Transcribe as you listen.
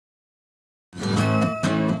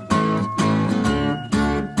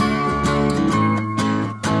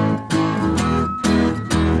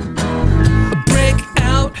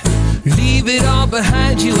leave it all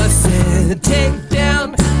behind you. I said, take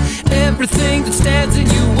down everything that stands in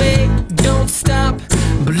your way. Don't stop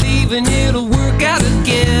believing it'll work out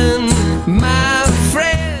again, my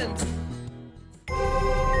friend.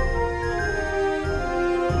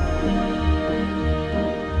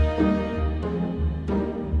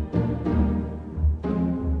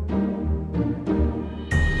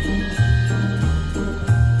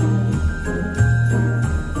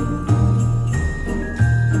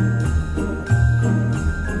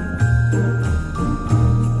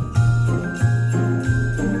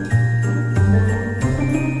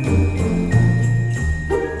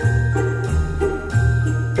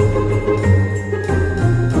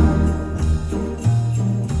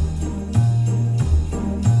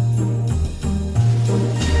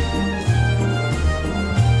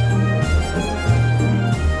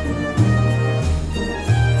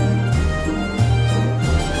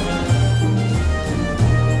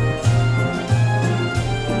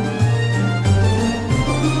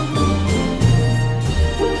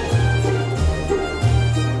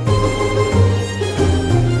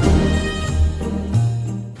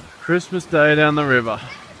 Christmas Day down the river.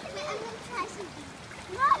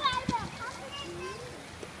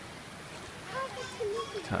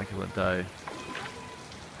 Spectacular day.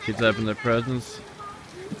 Kids open their presents.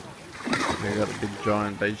 We got a big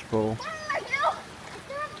giant beach ball.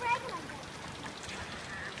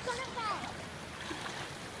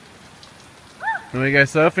 Can we go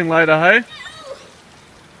surfing later, hey?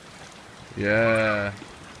 Yeah.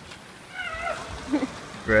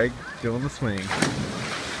 Greg doing the swing.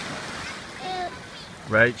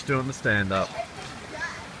 Rach doing the stand-up.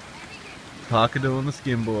 Parker doing the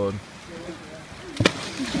skimboard.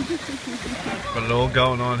 Got it all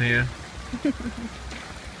going on here.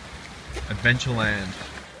 Adventureland.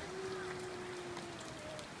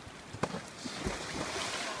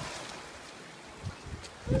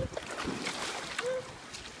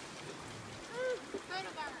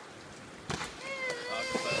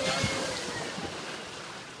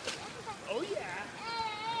 Oh yeah.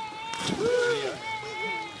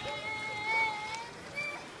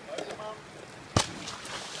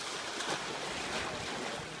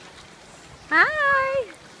 Hi!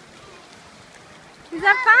 Is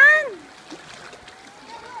that fun?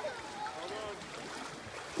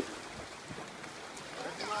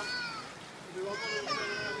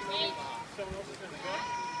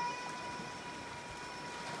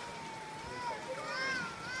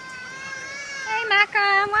 Hey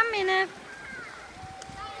Maka, 1 minute.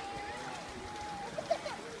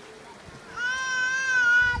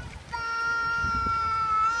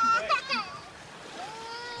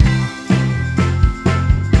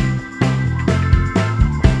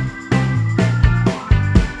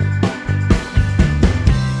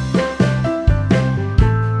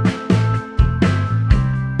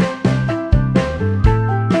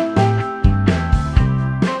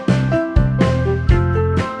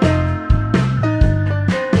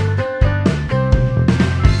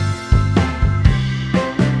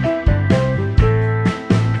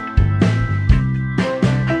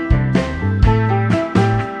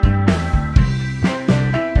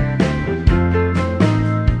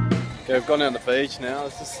 Okay, we've gone down the beach now.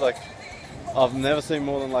 It's just like, I've never seen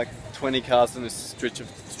more than like 20 cars in this stretch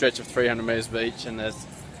of 300 meters beach, and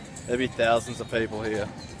there'll be thousands of people here.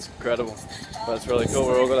 It's incredible, but it's really cool.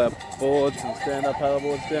 We've all got our boards and stand-up paddle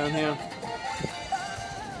boards down here.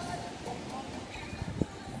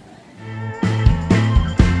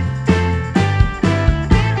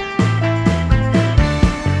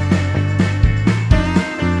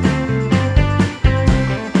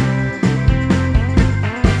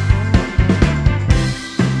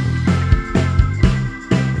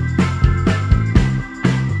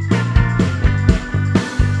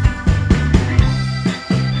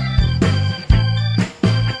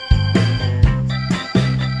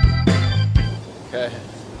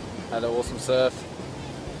 Had an awesome surf.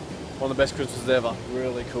 One of the best Christmases ever.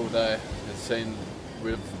 Really cool day. It's seen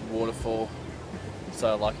with waterfall.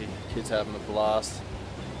 So lucky. Kids having a blast.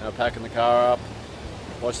 Now packing the car up,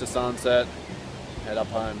 watch the sunset, head up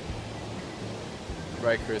home.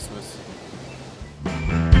 Great Christmas.